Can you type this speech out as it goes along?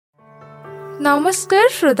नमस्कार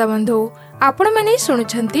श्रोता बंधु, आपण माने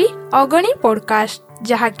शुणुछंती अगणी पॉडकास्ट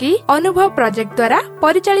जहाँकि अनुभव प्रोजेक्ट द्वारा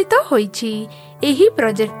परिचालित होईछि। एही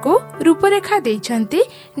प्रोजेक्ट को रूपरेखा देइछंती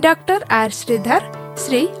डॉक्टर आर श्रीधर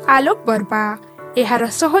श्री आलोक वर्मा। एहार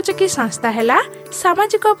सहयोगी संस्था हैला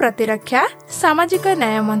सामाजिक प्रतिरक्षा सामाजिक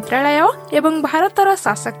न्याय मंत्रालय एवं भारतर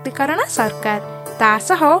सशक्तिकरण सरकार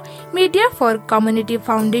तासह मीडिया फॉर कम्युनिटी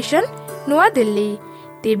फाउंडेशन नुआ दिल्ली।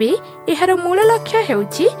 तेबे एहार मूल लक्ष्य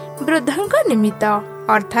हेउछि वृद्धंक निमित्त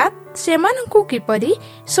अर्थात सेमानंकु किपरि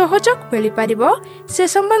सहयोग मिलि पारिबो से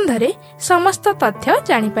संबंध रे समस्त तथ्य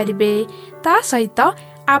जानि पारिबे। ता सहित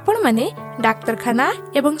आपण माने डाक्तरखाना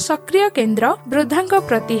एवं सक्रिय केन्द्र वृद्धंक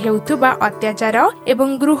प्रति हेउथुबा अत्याचार एवं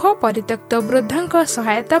गृह परित्यक्त वृद्धंक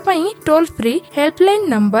सहायता पई टोल फ्री हेल्पलाइन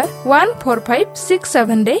नंबर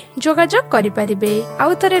 14567 रे जोगाजोग करि पारिबे।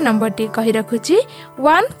 आउ तरे नंबर टी कहि रखुछि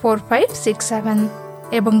 14567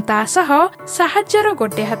 एवं तासह साहाଯ୍ୟର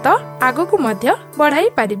गोटे हाथ आगकु मध्य बढ़ाई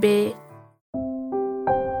पारिबे।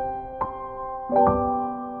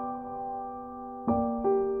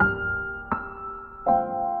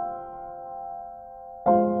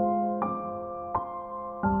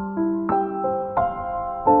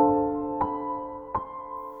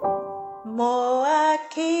 ମୋ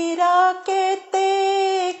ଆଖିର କେତେ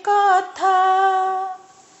କଥା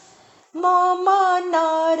ମୋ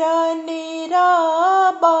ମନର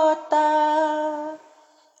ନିରବତା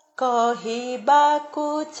କହିବାକୁ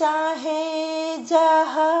ଚାହେଁ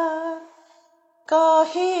ଯାହା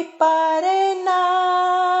କହିପାରେ ନା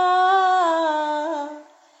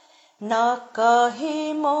ନ କହି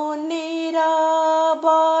ମୁଁ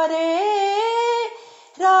ନିରବରେ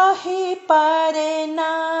ରହିପାରେ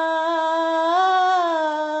ନା।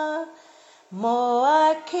 ମୋ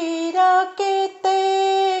ଆଖିର କେତେ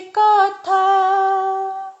କଥା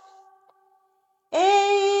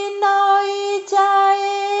ଏଇ ନଈ ଯାଏ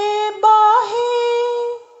ବହି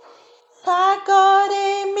ସାଗରେ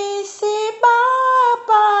ମିଶିବା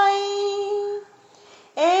ପାଇଁ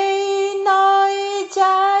ଏଇ ନଈ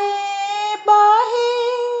ଯାଏ ବହି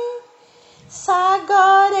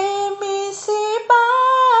ସାଗରେ ମିଶିବା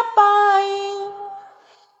ପାଇଁ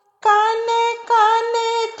କାନେ କାନେ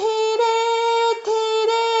ଧୀରେ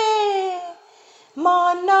ଧୀରେ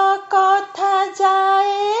ମନ କଥା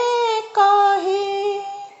ଯାଏ କହି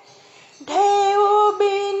ଢେଉ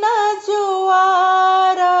ବିନା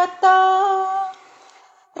ଜୁଆର ତ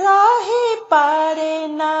ରହିପାରେ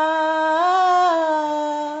ନା।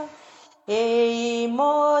 ଏଇ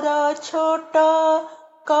ମୋର ଛୋଟ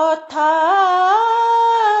କଥା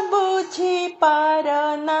ବୁଝିପାର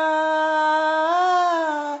ନା।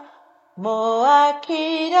 ମୋ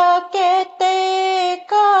ଆଖିର କେତେ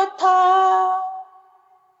କଥା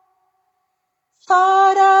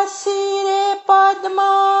ସରସିରେ ପଦ୍ମ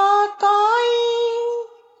କଇଁ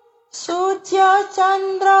ସୂର୍ଯ୍ୟ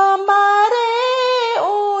ଚନ୍ଦ୍ରମାରେ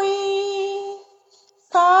ଉଇଁ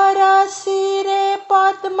ସରସିରେ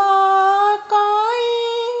ପଦ୍ମ କଇଁ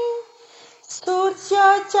ସୂର୍ଯ୍ୟ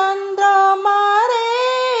ଚନ୍ଦ୍ରମାରେ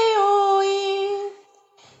ଉଇଁ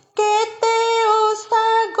କେତେ ଉଷା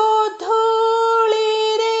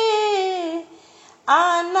ଗୋଧୂଳିରେ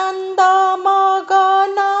ଆନନ୍ଦ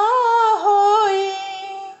ମଗନ ହୋଇ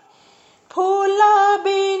ଫୁଲ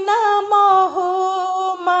ବିନା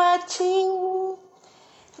ମହୁମାଛି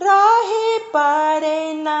ରହିପାରେ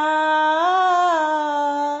ନା।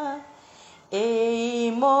 ଏଇ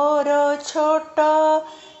ମୋର ଛୋଟ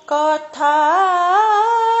କଥା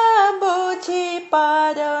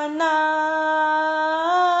ବୁଝିପାର ନା।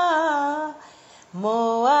 ମୋ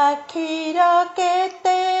ଆଖିର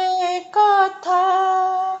କେତେ କଥା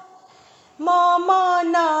ମୋ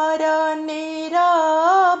ମନର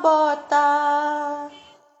ନିରବତା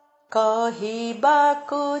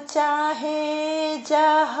କହିବାକୁ ଚାହେଁ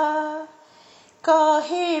ଯାହା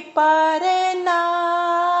କହିପାରେ ନା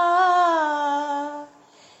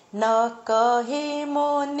ନ କହି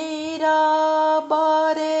ମୁଁ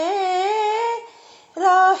ନିରବରେ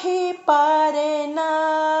ରହିପାରେ ନା।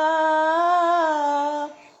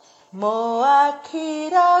 ମୋ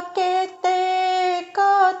ଆଖିର କେତେ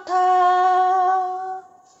କଥା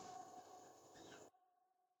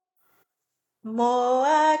ମୋ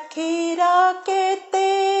ଆଖିର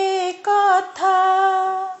କେତେ କଥା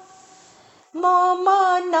ମୋ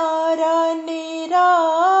ମନର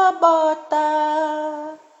ନିରବତା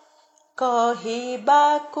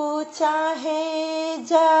କହିବାକୁ ଚାହେଁ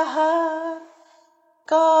ଯାହା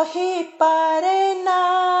କହିପାରେ ନା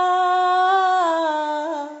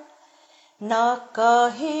ନ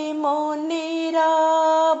କହି ମୁଁ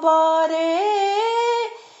ନିରବରେ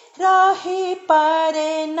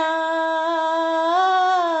ରହିପାରେ ନା।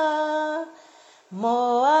 ମୋ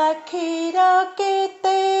ଆଖିର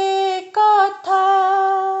କେତେ କଥା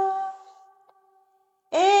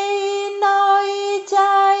ଏଇ ନଈ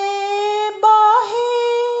ଯାଏ ବହି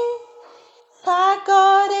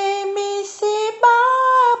ସାଗରେ ମିଶିବା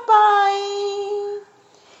ପାଇଁ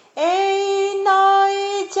ଏଇ ନଈ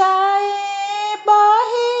ଯାଏ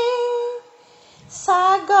ବହି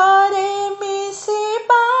ସାଗରେ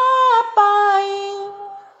ମିଶିବା ପାଇଁ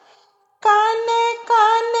କାନେ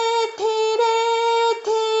କାନେ ଧୀରେ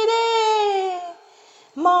ଧୀରେ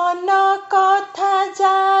ମନ କଥା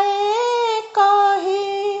ଯାଏ କହି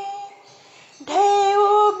ଢେଉ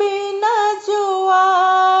ବିନା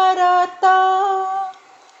ଜୁଆର ତ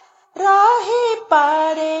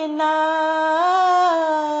ରହିପାରେ ନା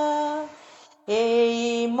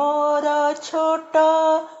ଏଇ ମୋର ଛୋଟ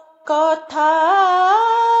କଥା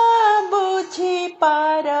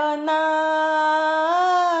ବୁଝିପାର ନା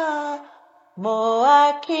ମୋ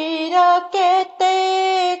ଆଖିର କେତେ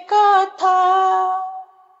କଥା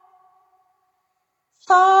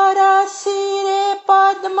ସରସିରେ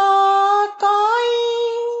ପଦ୍ମ କଇଁ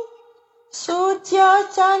ସୂର୍ଯ୍ୟ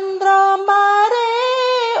ଚନ୍ଦ୍ରମାରେ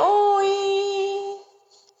ଉଇଁ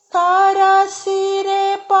ସରସିରେ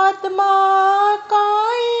ପଦ୍ମ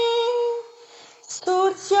କଇଁ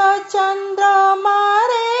ସୂର୍ଯ୍ୟ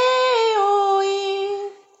ଚନ୍ଦ୍ରମାରେ ଉଇଁ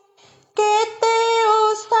କେତେ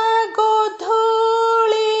ଉଷା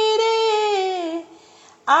ଗୋଧୂଳିରେ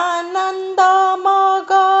ଆନନ୍ଦ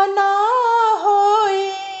ମଗନ ହୋଇ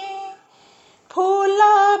ଫୁଲ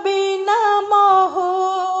ବିନା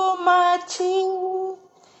ମହୁମାଛି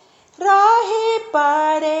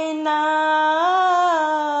ରହିପାରେ ନା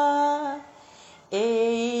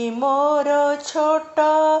ଏଇ ମୋର ଛୋଟ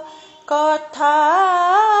କଥା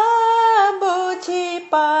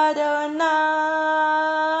ବୁଝିପାର ନା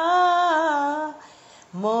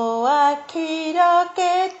ମୋ ଆଖିର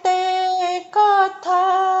କେତେ କଥା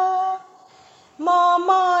ମୋ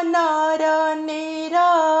ମନର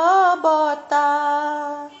ନୀରବତା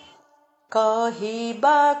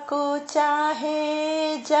କହିବାକୁ ଚାହେଁ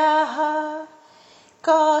ଯାହା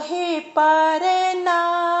କହିପାରେ ନା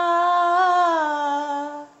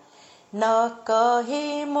ନ କହି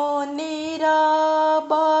ମୁଁ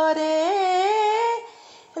ନୀରବରେ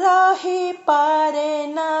ରହିପାରେ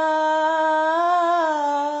ନା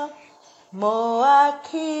ମୋ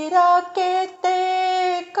ଆଖିର କେତେ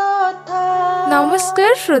କଥା।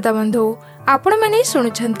 ନମସ୍କାର ଶ୍ରୋତା ବନ୍ଧୁ, आपण माने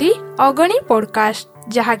शुणुछंती अगणी पॉडकास्ट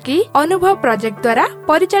जहाँकि अनुभव प्रोजेक्ट द्वारा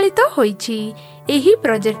परिचालित होईछि। एही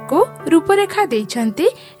प्रोजेक्ट को रूपरेखा देइछंती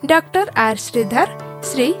डॉक्टर आर श्रीधर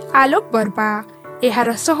श्री आलोक बर्मा।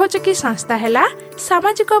 एहार सहयोगी संस्था हैला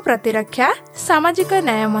सामाजिक प्रतिरक्षा सामाजिक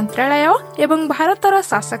न्याय मंत्रालय एवं भारतर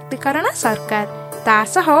सशक्तिकरण सरकार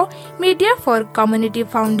तासह मीडिया फॉर कम्युनिटी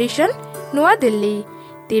फाउंडेशन नुआ दिल्ली।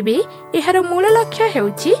 तेबे एहार मूल लक्ष्य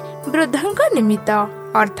हेउछि वृद्धंक निमित्त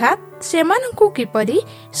अर्थात सेमानंकु किपरि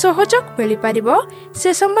सहयोग मिलि परिबो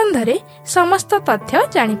से संबंधरे समस्त तथ्य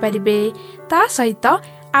जानि परिबे। ता सहित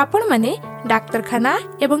आपण माने डाक्तरखाना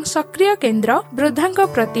एवं सक्रिय केन्द्र वृद्धांक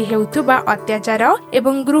प्रति हेउथुबा अत्याचार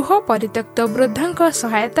एवं गृह परित्यक्त वृद्धांक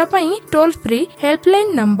सहायता पई टोल फ्री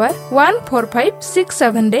हेल्पलाइन नंबर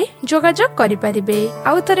 14567 रे जोगाजोग करि परिबे।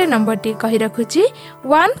 आउ तरे नंबरटी कहि रखुची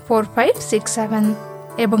 14567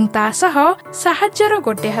 एवं ता सह साहाय्यर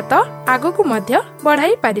गोटे हाथ आगकु मध्य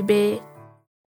बढ़ाई पारिबे।